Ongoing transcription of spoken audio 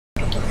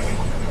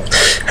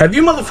Have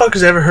you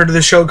motherfuckers ever heard of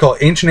this show called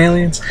Ancient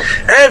Aliens?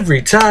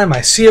 Every time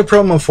I see a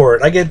promo for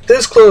it, I get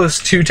this close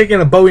to taking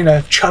a Bowie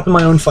knife, chopping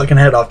my own fucking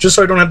head off, just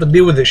so I don't have to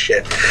deal with this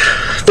shit.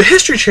 The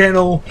History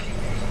Channel,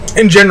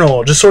 in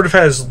general, just sort of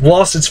has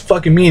lost its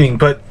fucking meaning,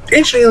 but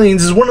Ancient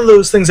Aliens is one of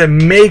those things that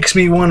makes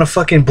me want to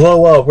fucking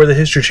blow up where the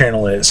History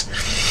Channel is.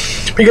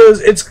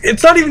 Because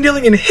it's not even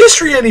dealing in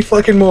history any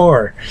fucking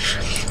more.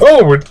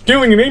 Oh, we're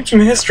dealing in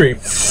ancient history.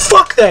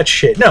 Fuck that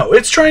shit. No,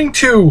 it's trying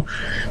to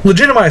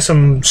legitimize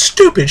some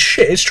stupid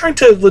shit. It's trying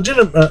to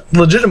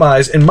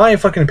legitimize, in my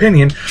fucking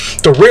opinion,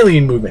 the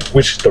Raelian movement,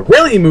 which the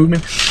Raelian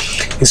movement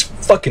is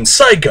fucking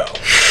psycho.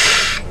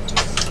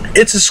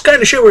 It's this kind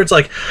of shit where it's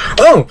like,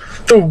 oh,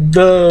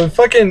 the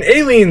fucking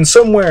alien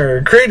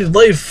somewhere created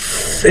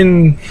life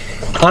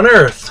on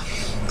Earth.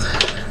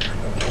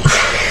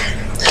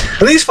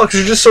 And these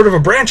fuckers are just sort of a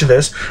branch of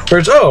this, where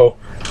it's, oh,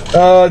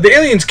 the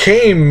aliens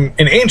came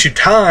in ancient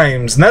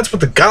times, and that's what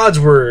the gods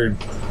were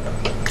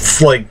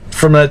like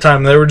from that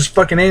time. They were just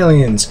fucking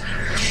aliens.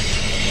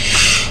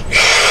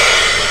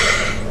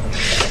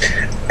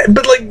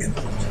 But like,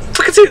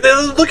 fucking see,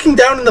 they're looking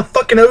down in the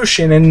fucking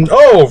ocean, and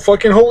oh,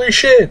 fucking holy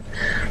shit,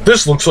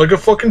 this looks like a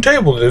fucking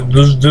table.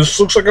 This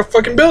looks like a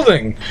fucking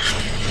building.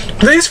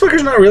 Do these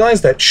fuckers not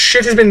realize that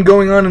shit has been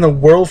going on in the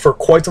world for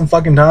quite some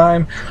fucking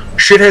time?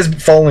 Shit has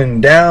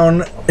fallen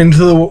down into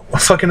the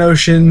fucking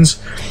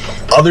oceans.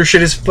 Other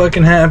shit has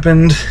fucking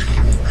happened.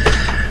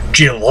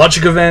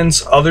 Geologic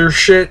events, other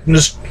shit, and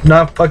just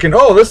not fucking,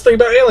 oh, let's think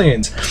about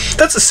aliens.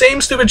 That's the same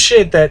stupid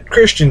shit that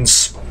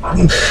Christians,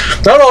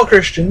 not all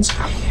Christians,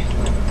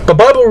 but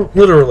Bible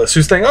literalists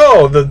who think,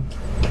 oh, the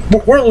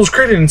world was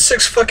created in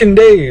 6 fucking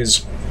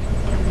days.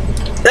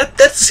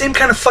 That's the same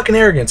kind of fucking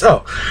arrogance.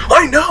 Oh,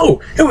 I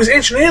know! It was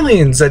ancient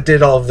aliens that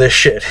did all of this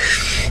shit.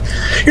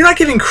 You're not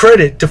giving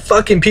credit to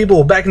fucking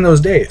people back in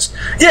those days.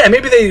 Yeah,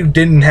 maybe they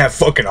didn't have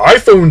fucking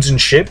iPhones and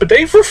shit, but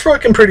they were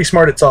fucking pretty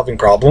smart at solving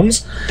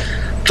problems.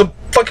 The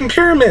fucking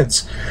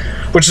pyramids.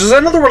 Which is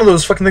another one of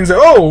those fucking things that,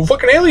 oh,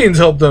 fucking aliens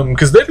helped them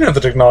because they didn't have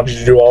the technology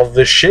to do all of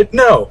this shit.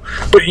 No.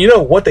 But you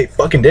know what they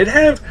fucking did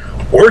have?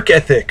 Work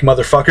ethic,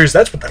 motherfuckers.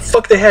 That's what the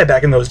fuck they had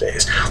back in those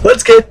days.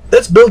 Let's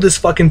build this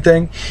fucking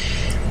thing.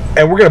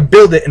 And we're gonna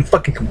build it and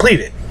fucking complete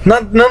it.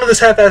 None of this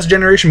half-ass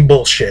generation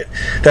bullshit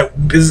that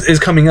is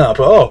coming up.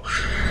 Oh,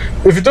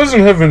 if it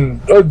doesn't have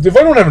if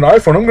I don't have an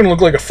iPhone, I'm gonna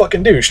look like a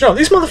fucking douche. No,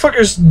 these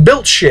motherfuckers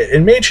built shit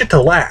and made shit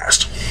to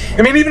last.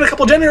 I mean, even a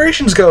couple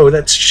generations ago,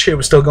 that shit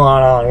was still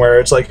going on. Where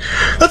it's like,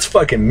 let's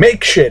fucking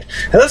make shit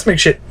and let's make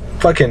shit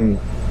fucking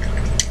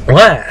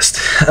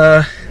last.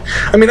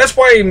 I mean, that's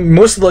why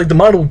most of like the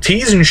Model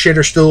Ts and shit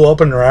are still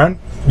up and around.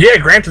 Yeah,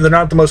 granted, they're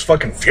not the most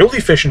fucking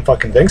fuel-efficient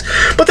fucking things,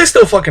 but they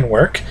still fucking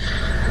work.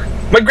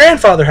 My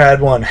grandfather had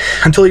one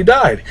until he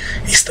died.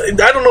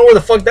 I don't know where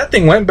the fuck that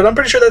thing went, but I'm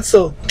pretty sure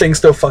that thing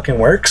still fucking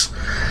works.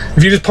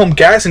 If you just pump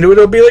gas into it,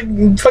 it'll be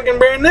like fucking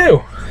brand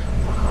new.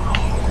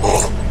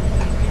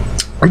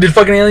 Did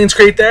fucking aliens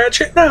create that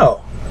shit?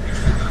 No.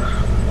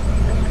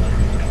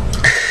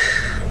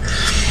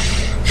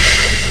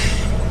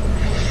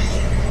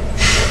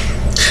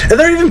 Are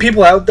there even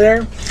people out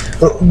there,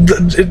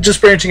 just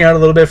branching out a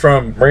little bit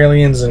from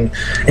Raelians and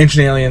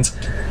Ancient Aliens,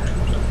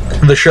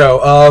 the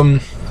show,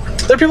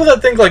 there are people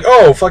that think like,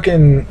 oh,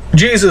 fucking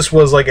Jesus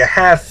was like a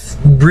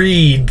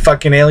half-breed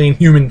fucking alien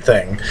human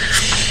thing.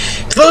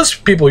 To those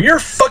people, you're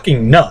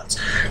fucking nuts.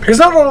 Because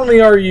not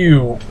only are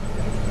you're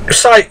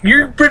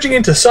bridging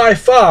into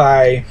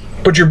sci-fi,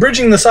 but you're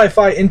bridging the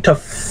sci-fi into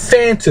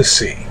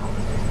fantasy.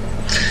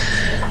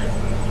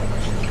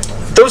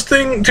 Those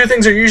two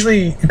things are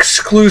usually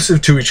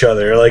exclusive to each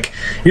other. Like,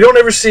 you don't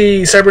ever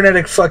see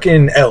cybernetic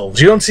fucking elves.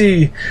 You don't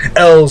see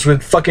elves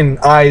with fucking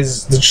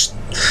eyes that just...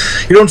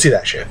 You don't see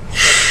that shit.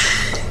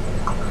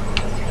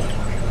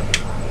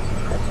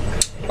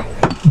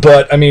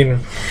 But, I mean...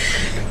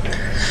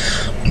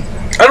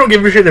 I don't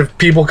give a shit if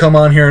people come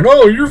on here and,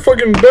 oh, you're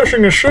fucking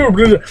bashing a show.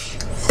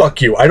 Fuck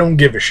you. I don't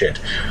give a shit.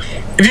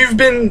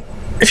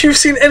 If you've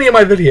seen any of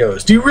my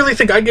videos, do you really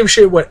think I give a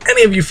shit what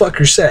any of you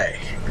fuckers say?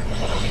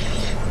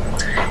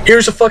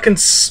 Here's a fucking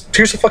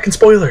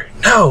spoiler.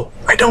 No,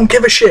 I don't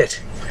give a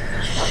shit.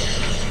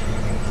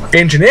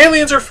 Ancient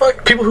aliens are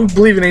people who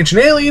believe in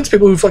ancient aliens,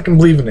 people who fucking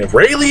believe in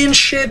Raelian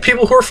shit,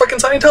 people who are fucking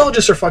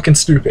Scientologists are fucking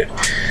stupid.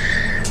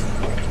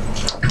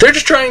 They're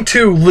just trying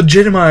to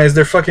legitimize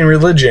their fucking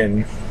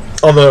religion.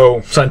 Although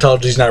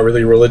Scientology's not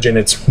really a religion,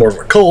 it's more of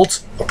a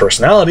cult, a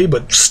personality,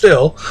 but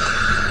still.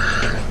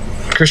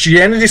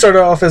 Christianity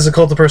started off as a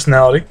cult of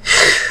personality.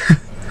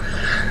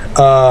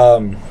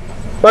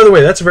 By the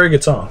way, that's a very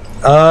good song.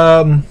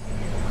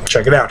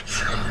 Check it out.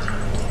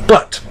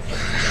 But,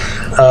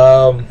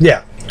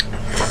 yeah.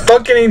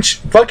 Fuck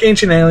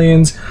Ancient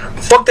Aliens.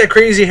 Fuck that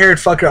crazy-haired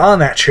fucker on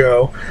that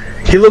show.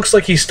 He looks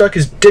like he stuck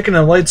his dick in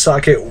a light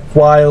socket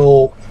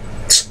while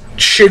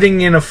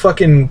shitting in a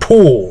fucking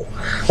pool.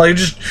 Like,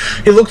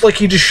 he looked like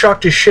he just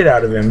shocked his shit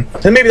out of him.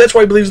 And maybe that's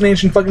why he believes in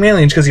ancient fucking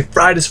aliens, because he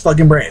fried his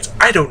fucking brains.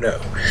 I don't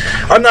know.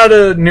 I'm not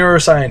a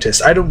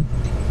neuroscientist. I don't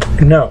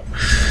know.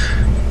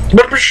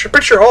 But I'm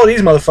pretty sure all of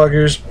these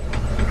motherfuckers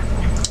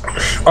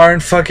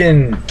aren't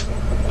fucking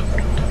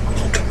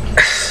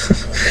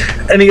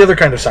any other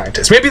kind of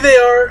scientists. Maybe they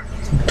are,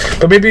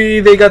 but maybe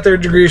they got their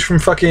degrees from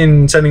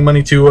fucking sending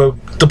money to a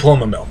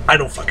diploma mill. I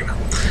don't fucking know.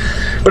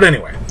 But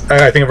anyway,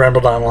 I think I've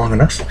rambled on long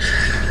enough.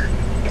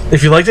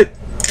 If you liked it,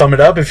 thumb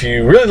it up. If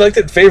you really liked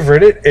it,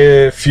 favorite it.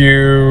 If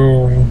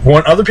you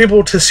want other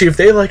people to see if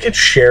they like it,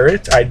 share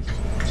it. I'm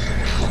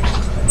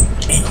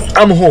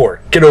a whore.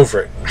 Get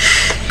over it.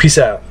 Peace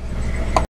out.